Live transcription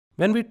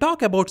When we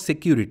talk about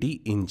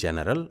security in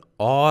general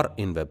or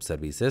in web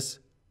services,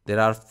 there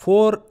are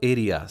 4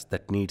 areas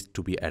that needs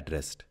to be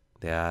addressed.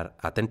 They are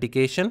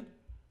authentication,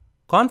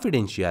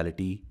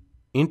 confidentiality,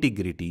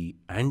 integrity,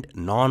 and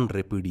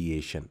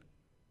non-repudiation.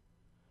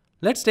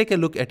 Let's take a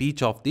look at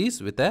each of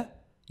these with a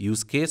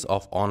use case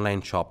of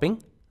online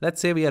shopping.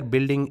 Let's say we are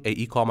building an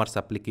e-commerce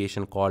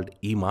application called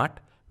eMart,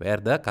 where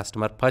the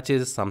customer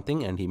purchases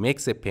something and he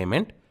makes a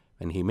payment.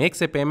 When he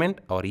makes a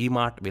payment, our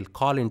eMart will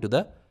call into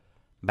the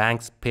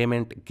bank's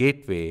payment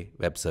gateway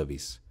web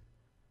service.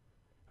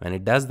 When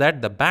it does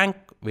that, the bank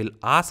will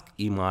ask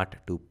eMart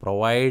to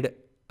provide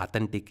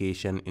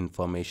authentication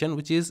information,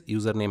 which is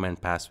username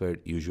and password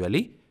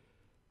usually.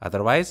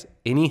 Otherwise,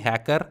 any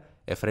hacker,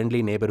 a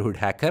friendly neighborhood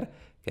hacker,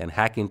 can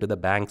hack into the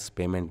bank's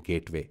payment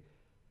gateway.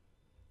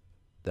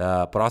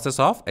 The process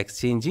of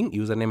exchanging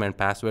username and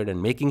password and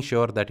making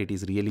sure that it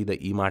is really the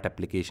eMart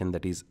application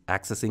that is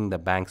accessing the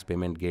bank's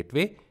payment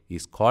gateway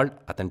is called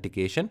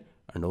authentication,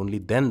 and only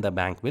then the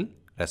bank will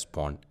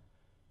respond.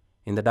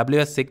 In the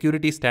WS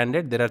security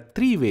standard, there are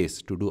 3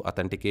 ways to do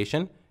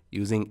authentication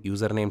using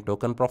username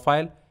token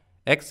profile,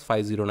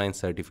 X509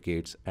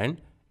 certificates, and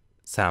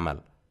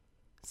SAML.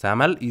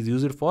 SAML is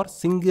used for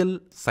single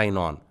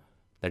sign-on.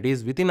 That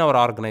is, within our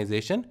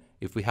organization,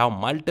 if we have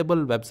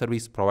multiple web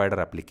service provider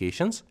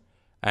applications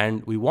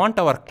and we want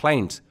our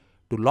clients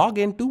to log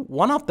into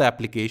one of the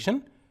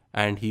application,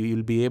 and he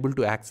will be able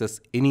to access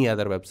any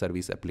other web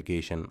service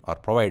application or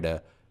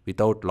provider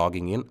without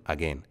logging in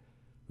again.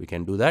 We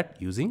can do that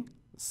using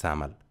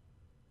SAML.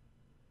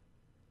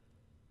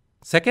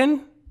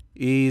 Second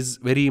is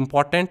very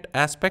important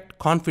aspect,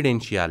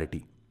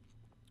 confidentiality.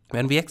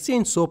 When we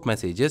exchange SOAP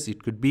messages,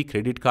 it could be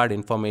credit card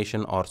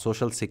information or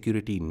social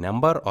security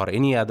number or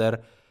any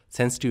other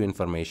sensitive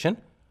information.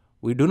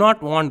 We do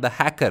not want the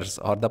hackers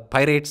or the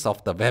pirates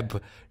of the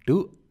web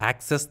to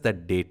access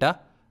that data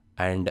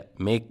and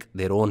make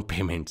their own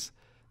payments.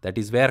 That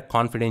is where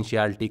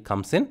confidentiality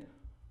comes in.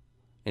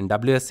 In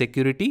WS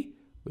security,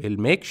 we'll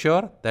make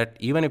sure that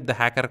even if the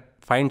hacker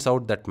finds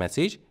out that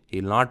message,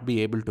 he'll not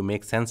be able to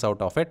make sense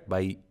out of it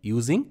by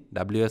using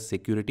WS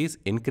security's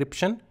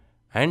encryption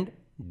and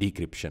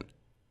decryption.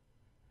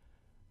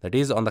 That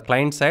is, on the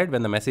client side,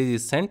 when the message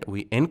is sent,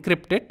 we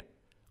encrypt it.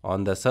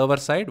 On the server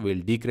side,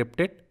 we'll decrypt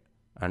it.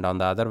 And on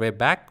the other way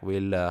back,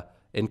 we'll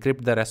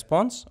encrypt the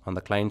response. On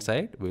the client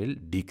side, we'll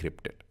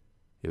decrypt it.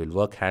 We will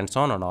work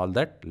hands-on on all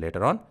that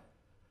later on.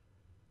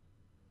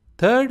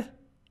 Third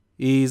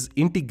is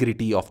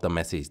integrity of the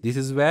message. This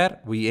is where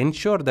we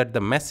ensure that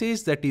the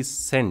message that is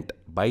sent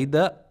by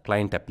the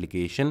client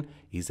application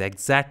is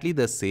exactly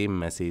the same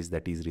message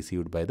that is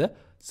received by the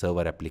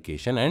server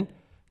application, and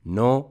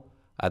no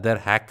other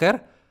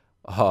hacker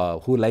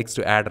who likes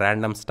to add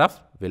random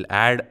stuff will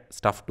add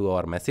stuff to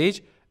our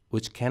message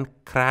which can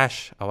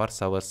crash our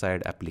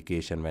server-side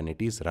application when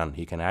it is run.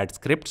 He can add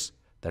scripts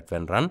that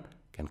when run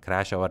can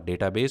crash our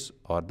database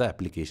or the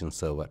application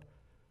server.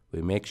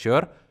 We make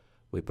sure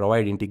we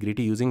provide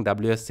integrity using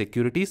WS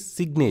security's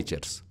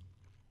signatures.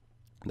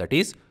 That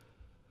is,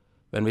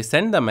 when we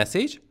send the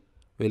message,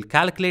 we'll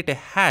calculate a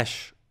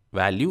hash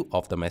value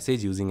of the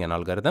message using an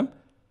algorithm,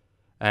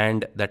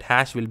 and that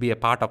hash will be a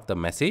part of the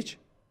message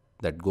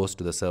that goes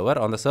to the server.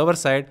 On the server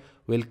side,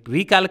 we'll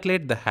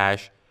recalculate the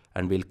hash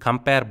and we'll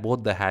compare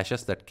both the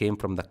hashes that came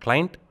from the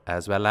client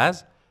as well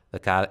as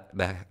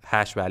the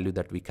hash value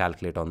that we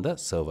calculate on the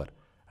server,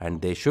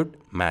 and they should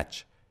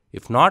match.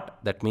 If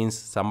not, that means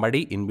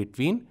somebody in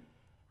between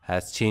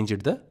has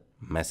changed the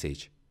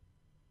message.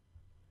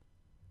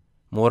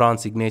 More on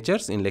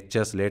signatures in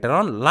lectures later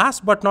on.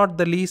 Last but not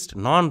the least,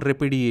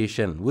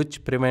 non-repudiation,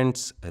 which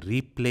prevents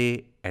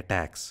replay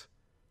attacks.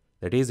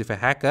 That is, if a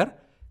hacker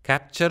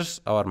captures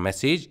our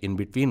message in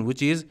between,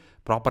 which is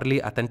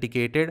properly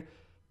authenticated,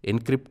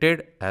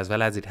 encrypted, as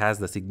well as it has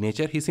the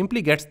signature, he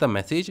simply gets the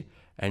message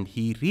and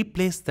he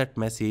replays that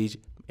message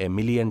a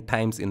million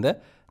times in the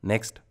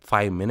next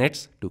 5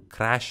 minutes to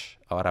crash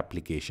our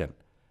application.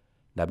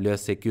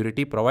 WS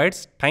security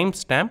provides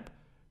timestamp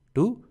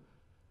to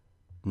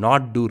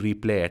not do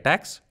replay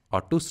attacks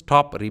or to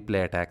stop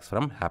replay attacks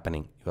from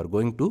happening. You are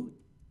going to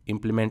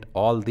implement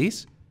all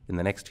these in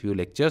the next few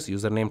lectures.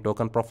 Username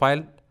token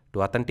profile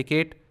to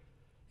authenticate,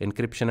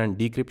 encryption and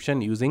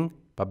decryption using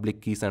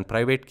public keys and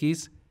private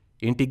keys,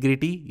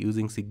 integrity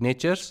using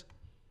signatures,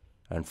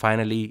 and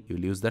finally you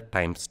will use the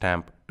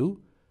timestamp to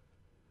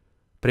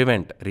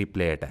prevent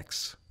replay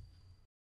attacks.